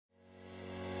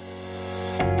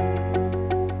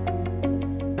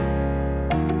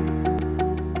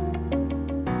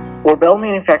Bell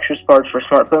manufactures parts for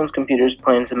smartphones, computers,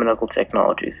 planes, and medical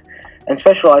technologies, and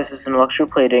specializes in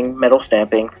electroplating, metal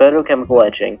stamping, photochemical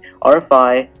etching,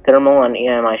 RFI, thermal, and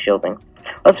EMI shielding.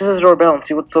 Let's visit our Bell and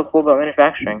see what's so cool about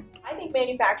manufacturing. I think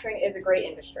manufacturing is a great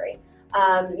industry.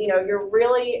 You're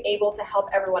really able to help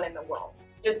everyone in the world.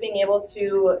 Just being able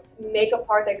to make a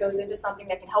part that goes into something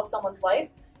that can help someone's life,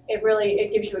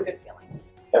 it gives you a good feeling.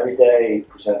 Every day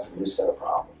presents a new set of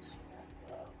problems.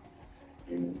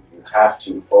 You have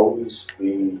to always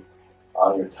be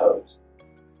on your toes.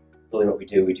 Really what we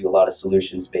do a lot of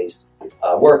solutions-based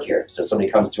work here. So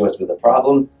somebody comes to us with a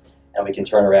problem, and we can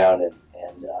turn around and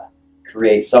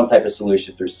create some type of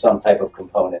solution through some type of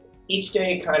component. Each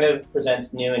day kind of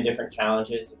presents new and different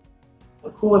challenges.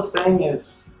 The coolest thing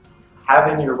is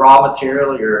having your raw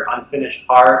material, your unfinished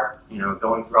part,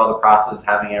 going through all the process,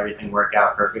 having everything work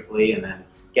out perfectly, and then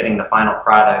getting the final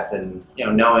product and,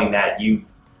 knowing that you've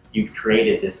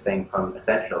created this thing from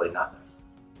essentially nothing.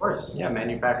 Of course, yeah,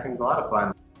 manufacturing is a lot of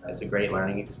fun. It's a great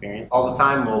learning experience. All the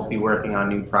time we'll be working on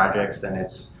new projects, and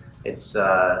it's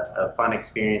a fun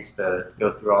experience to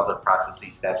go through all the processing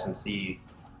steps and see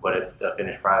what a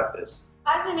finished product is.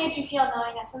 How does it make you feel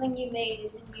knowing that something you made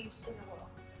is in use in the world?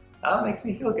 It makes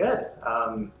me feel good.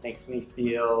 Makes me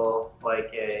feel like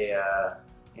a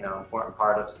important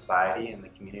part of society and the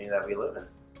community that we live in.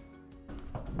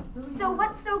 So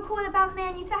what's so cool about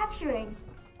manufacturing?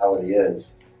 How it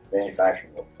is,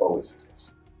 manufacturing will always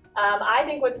exist. I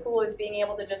think what's cool is being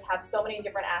able to just have so many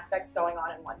different aspects going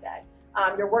on in one day.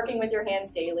 You're working with your hands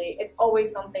daily. It's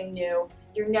always something new.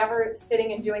 You're never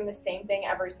sitting and doing the same thing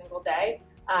every single day.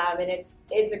 And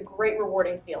it's a great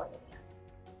rewarding feeling in the end.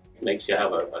 It makes you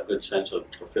have a good sense of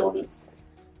fulfillment.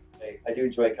 I do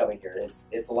enjoy coming here.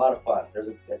 It's a lot of fun.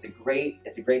 It's a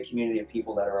great community of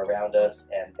people that are around us,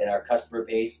 and our customer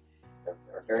base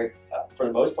are very, for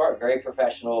the most part, very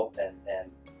professional,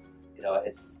 and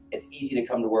it's easy to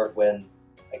come to work when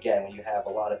you have a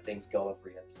lot of things going for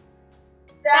you.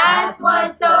 That's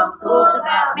what's so cool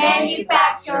about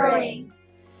manufacturing.